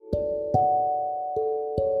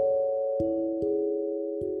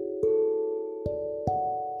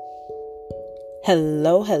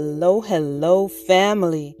Hello, hello, hello,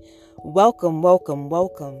 family. Welcome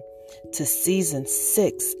to season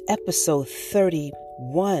 6, episode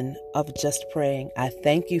 31 of Just Praying. I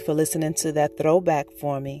thank you for listening to that throwback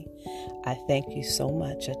for me. I thank you so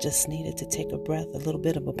much. I just needed to take a breath, a little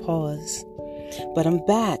bit of a pause. But I'm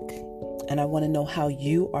back, and I want to know how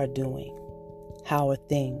you are doing. How are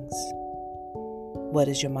things? What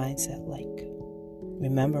is your mindset like?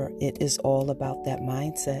 Remember, it is all about that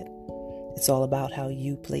mindset. It's all about how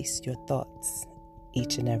you place your thoughts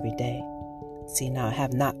each and every day. See, now I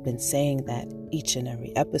have not been saying that each and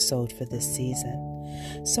every episode for this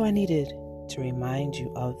season, so I needed to remind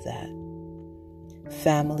you of that.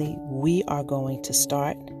 Family, we are going to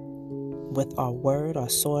start with our word, our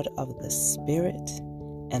sword of the Spirit,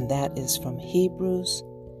 and that is from Hebrews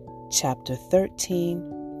chapter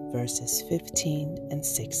 13, verses 15 and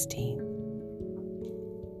 16.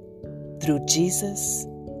 Through Jesus,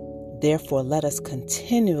 therefore, let us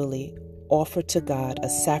continually offer to God a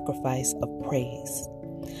sacrifice of praise,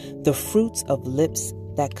 the fruits of lips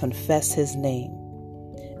that confess His name,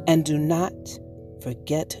 and do not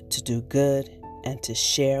forget to do good and to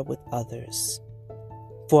share with others.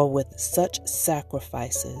 For with such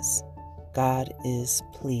sacrifices, God is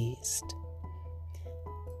pleased.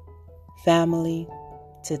 Family,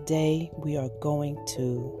 today we are going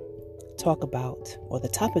to talk about, or the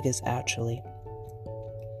topic is actually,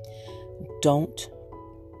 don't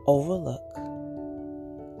overlook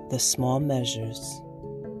the small measures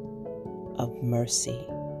of mercy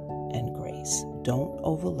and grace. Don't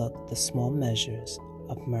overlook the small measures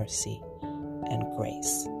of mercy and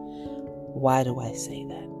grace. Why do I say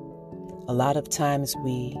that? A lot of times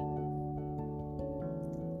we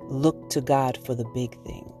look to God for the big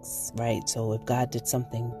things, right? So if God did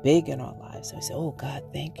something big in our lives, we say, oh God,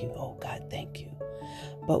 thank you. Oh God, thank you.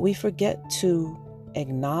 But we forget to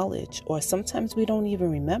acknowledge, or sometimes we don't even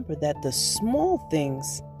remember, that the small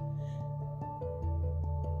things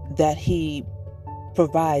that He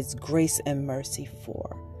provides grace and mercy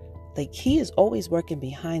for, like He is always working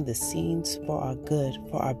behind the scenes for our good,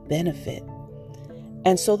 for our benefit.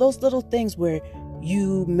 And so those little things where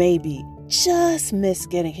you maybe just miss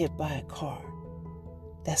getting hit by a car,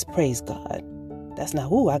 that's praise God. That's not,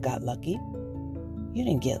 ooh, I got lucky. You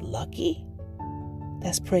didn't get lucky.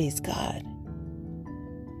 That's praise God.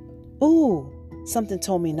 Ooh, something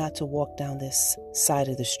told me not to walk down this side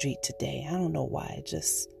of the street today. I don't know why.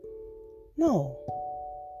 No,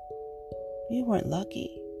 you weren't lucky.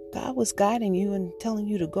 God was guiding you and telling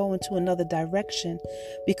you to go into another direction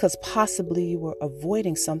because possibly you were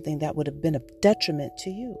avoiding something that would have been of detriment to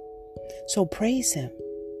you. So praise Him.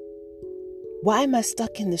 Why am I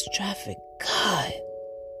stuck in this traffic? God,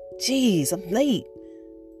 geez, I'm late.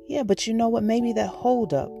 Yeah, but you know what? Maybe that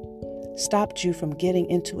holdup stopped you from getting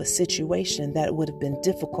into a situation that would have been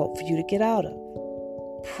difficult for you to get out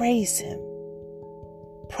of. Praise Him.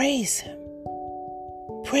 Praise Him.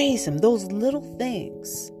 Praise Him. Those little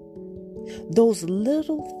things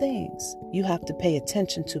you have to pay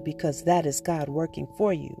attention to, because that is God working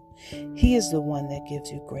for you. He is the one that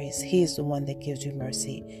gives you grace. He is the one that gives you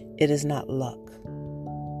mercy. It is not luck.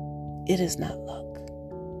 It is not luck.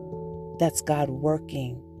 That's God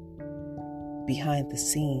working behind the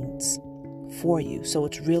scenes for you. So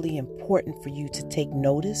it's really important for you to take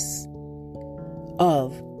notice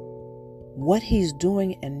of what He's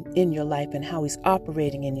doing in your life and how He's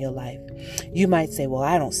operating in your life. You might say, well,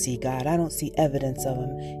 I don't see God. I don't see evidence of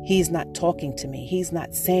Him. He's not talking to me. He's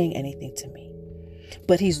not saying anything to me.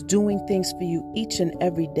 But He's doing things for you each and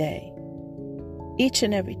every day. Each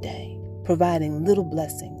and every day, providing little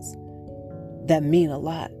blessings that mean a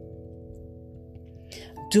lot.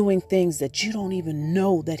 Doing things that you don't even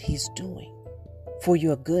know that He's doing for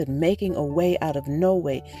your good, making a way out of no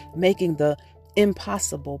way, making the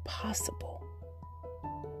impossible possible.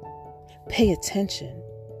 Pay attention.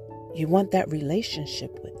 You want that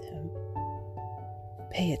relationship with Him.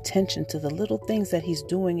 Pay attention to the little things that He's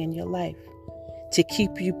doing in your life to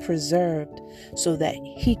keep you preserved so that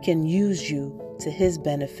He can use you to His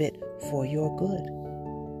benefit for your good.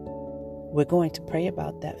 We're going to pray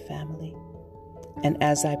about that, family. And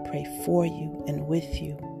as I pray for you and with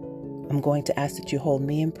you, I'm going to ask that you hold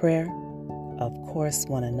me in prayer, of course,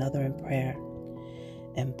 one another in prayer.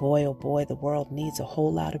 And boy, oh boy, the world needs a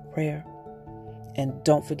whole lot of prayer. And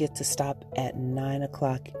don't forget to stop at 9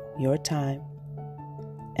 o'clock your time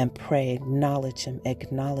and pray. Acknowledge Him,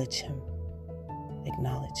 acknowledge Him,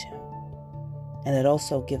 acknowledge Him. And it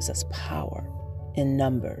also gives us power in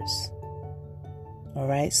numbers. All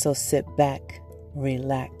right, so sit back,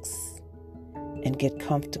 relax, and get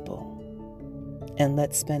comfortable. And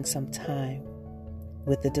let's spend some time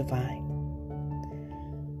with the divine.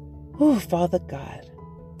 Oh, Father God,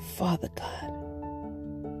 Father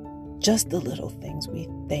God, just the little things we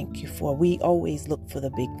thank you for. We always look for the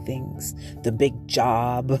big things, the big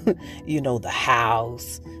job, the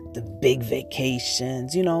house, the big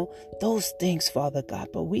vacations, those things, Father God.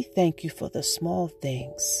 But we thank you for the small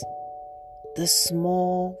things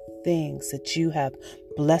that you have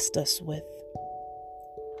blessed us with.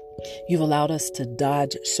 You've allowed us to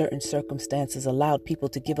dodge certain circumstances, allowed people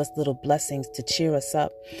to give us little blessings to cheer us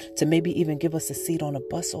up, to maybe even give us a seat on a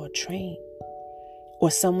bus or a train,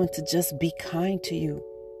 or someone to just be kind to you.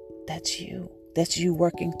 That's you. That's you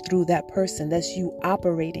working through that person. That's you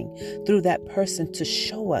operating through that person to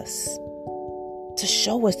show us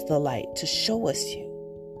the light, to show us you.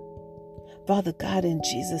 Father God, in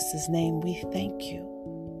Jesus' name, we thank you.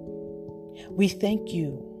 We thank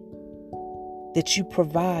you that you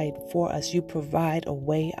provide for us. You provide a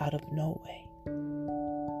way out of no way.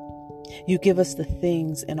 You give us the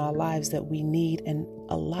things in our lives that we need, and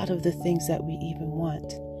a lot of the things that we even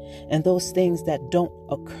want. And those things that don't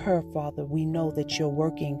occur, Father, we know that you're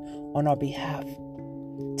working on our behalf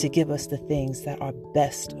to give us the things that are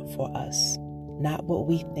best for us. Not what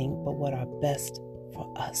we think, but what are best for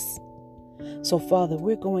us. So, Father,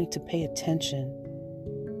 we're going to pay attention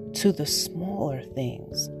to the smaller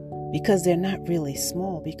things, because they're not really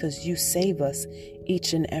small, because you save us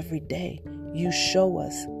each and every day. You show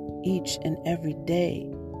us each and every day.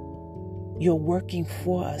 You're working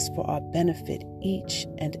for us for our benefit each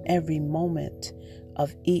and every moment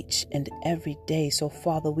of each and every day. So,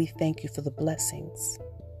 Father, we thank you for the blessings.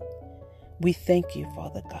 We thank you,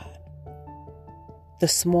 Father God. The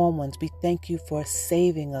small ones, we thank you for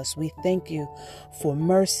saving us. We thank you for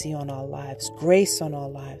mercy on our lives, grace on our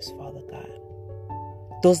lives, Father God.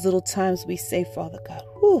 Those little times we say, Father God,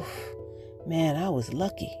 whew, man, I was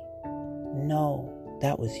lucky. No,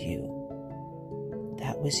 that was you.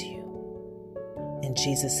 That was you. In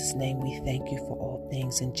Jesus' name, we thank you for all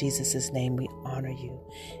things. In Jesus' name, we honor you.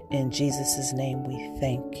 In Jesus' name, we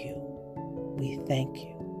thank you. We thank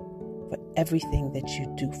you for everything that you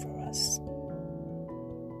do for us.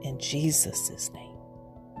 In Jesus' name.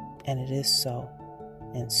 And it is so,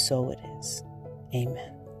 and so it is.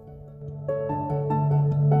 Amen.